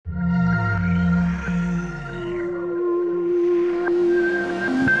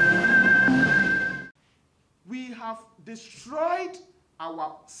destroyed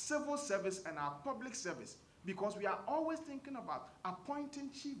our civil service and our public service because we are always thinking about appointing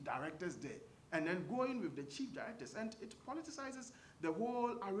chief directors there and then going with the chief directors, and it politicizes the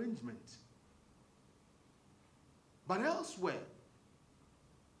whole arrangement. But elsewhere,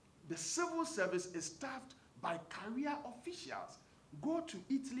 the civil service is staffed by career officials. Go to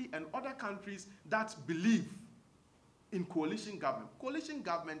Italy and other countries that believe in coalition government. Coalition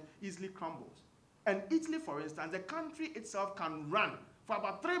government easily crumbles. And Italy, for instance, the country itself can run for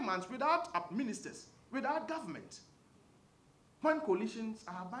about 3 months without ministers, without government. When coalitions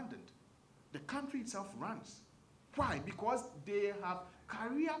are abandoned, the country itself runs. Why? Because they have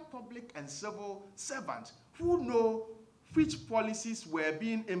career public and civil servants who know which policies were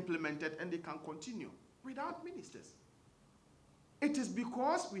being implemented, and they can continue without ministers. It is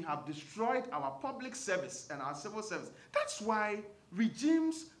because we have destroyed our public service and our civil service. That's why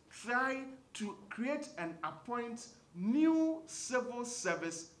regimes try to create and appoint new civil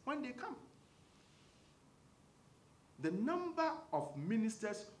service when they come. The number of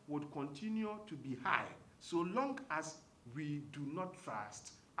ministers would continue to be high so long as we do not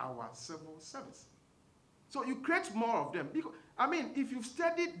trust our civil service. So you create more of them. Because, I mean, if you've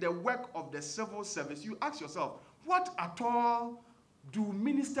studied the work of the civil service, you ask yourself, what at all do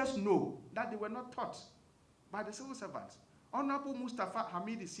ministers know that they were not taught by the civil servants? Honorable Mustafa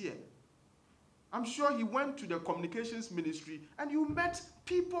Hamid is here. I'm sure he went to the communications ministry and you met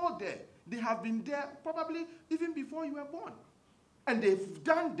people there. They have been there probably even before you were born. And they've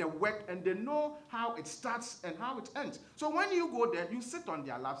done the work and they know how it starts and how it ends. So when you go there, you sit on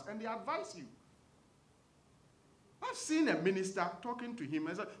their laps and they advise you. I've seen a minister talking to him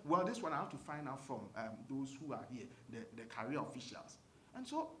and said, well, this one I have to find out from those who are here, the career officials. And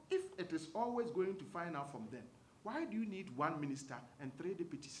so if it is always going to find out from them, why do you need 1 minister and 3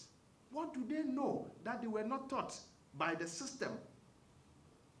 deputies? What do they know that they were not taught by the system?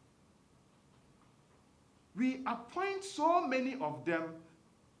 We appoint so many of them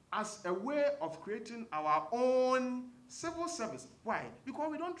as a way of creating our own civil service. Why?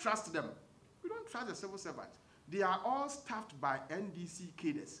 Because we don't trust them. We don't trust the civil servants. They are all staffed by NDC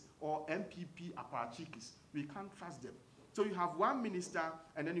cadres or MPP apparatchiks. We can't trust them. So you have 1 minister,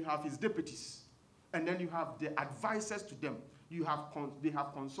 and then you have his deputies, and then you have the advisors to them. They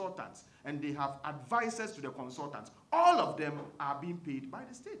have consultants, and they have advisors to the consultants. All of them are being paid by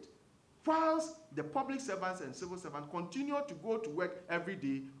the state. Whilst the public servants and civil servants continue to go to work every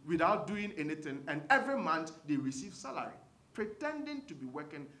day without doing anything, and every month they receive salary, pretending to be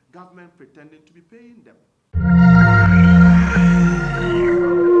working, government pretending to be paying them.